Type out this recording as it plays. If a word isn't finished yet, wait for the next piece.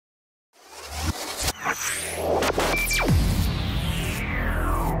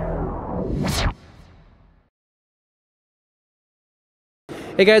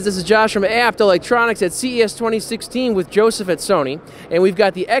Hey guys, this is Josh from Apt Electronics at CES 2016 with Joseph at Sony, and we've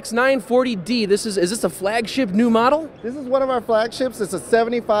got the X940D. Is this a flagship new model? This is one of our flagships. It's a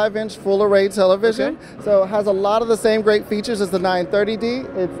 75-inch full array television, so it has a lot of the same great features as the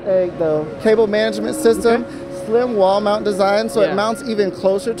 930D. It's the cable management system. Slim wall mount design, so it mounts even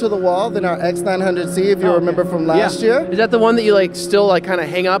closer to the wall than our X900C, if you remember from last year. Is that the one that you still kind of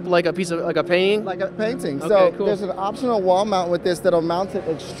hang up like a piece of a painting? Like a painting. Okay, so cool. There's an optional wall mount with this that'll mount it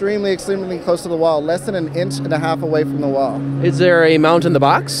extremely close to the wall, less than 1.5 inches away from the wall. Is there a mount in the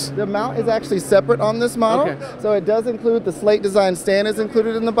box? The mount is actually separate on this model, so it does include the slate design stand is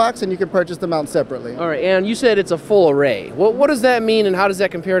included in the box, and you can purchase the mount separately. All right, and you said it's a full array. What does that mean, and how does that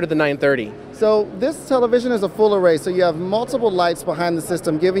compare to the 930? So this television is a full array, so you have multiple lights behind the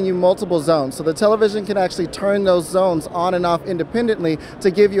system giving you multiple zones. So the television can actually turn those zones on and off independently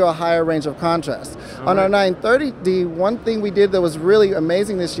to give you a higher range of contrast. On our 930D, one thing we did that was really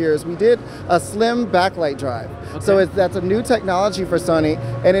amazing this year is we did a slim backlight drive. So that's a new technology for Sony,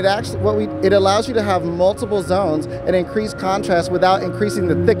 and it allows you to have multiple zones and increase contrast without increasing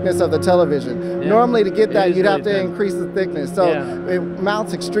the thickness of the television. Normally to get that you'd have to increase the thickness. So it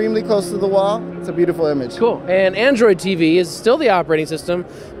mounts extremely close to the wall. It's a beautiful image. Cool. And Android TV is still the operating system,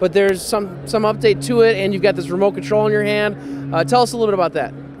 but there's some update to it, and you've got this remote control in your hand. Tell us a little bit about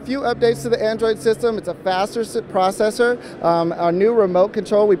that. Few updates to the Android system. It's a faster processor. Our new remote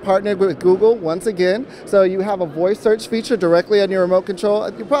control, we partnered with Google once again, so you have a voice search feature directly on your remote control.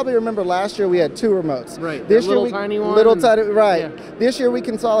 You probably remember last year we had 2 remotes. Right. This year tiny one. Yeah. This year we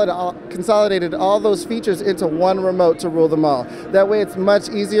consolidated all those features into one remote to rule them all. That way it's much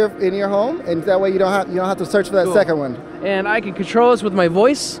easier in your home, and that way you don't have to search for that second one. And I can control this with my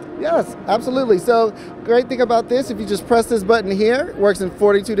voice? Yes, absolutely. So great thing about this, if you just press this button here, it works in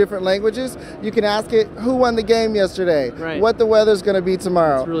 42 different languages. You can ask it who won the game yesterday, what the weather's going to be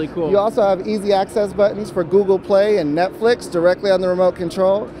tomorrow. That's really cool. You also have easy access buttons for Google Play and Netflix directly on the remote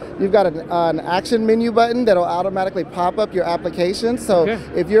control. You've got an action menu button that'll automatically pop up your applications. So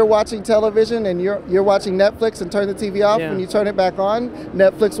if you're watching television and you're watching Netflix and turn the TV off, when you turn it back on,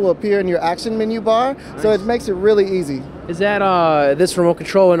 Netflix will appear in your action menu bar. So it makes it really easy. Is that this remote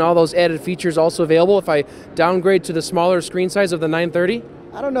control and all those added features also available if I downgrade to the smaller screen size of the 930?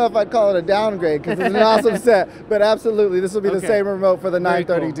 I don't know if I'd call it a downgrade because it's an awesome set, but absolutely, this will be the same remote for the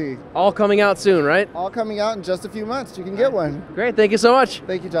 930D. Cool. All coming out soon, right? All coming out in just a few months. You can get one. Great, thank you so much.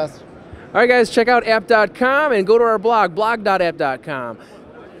 Thank you, Josh. All right, guys, check out apt.com and go to our blog, blog.apt.com.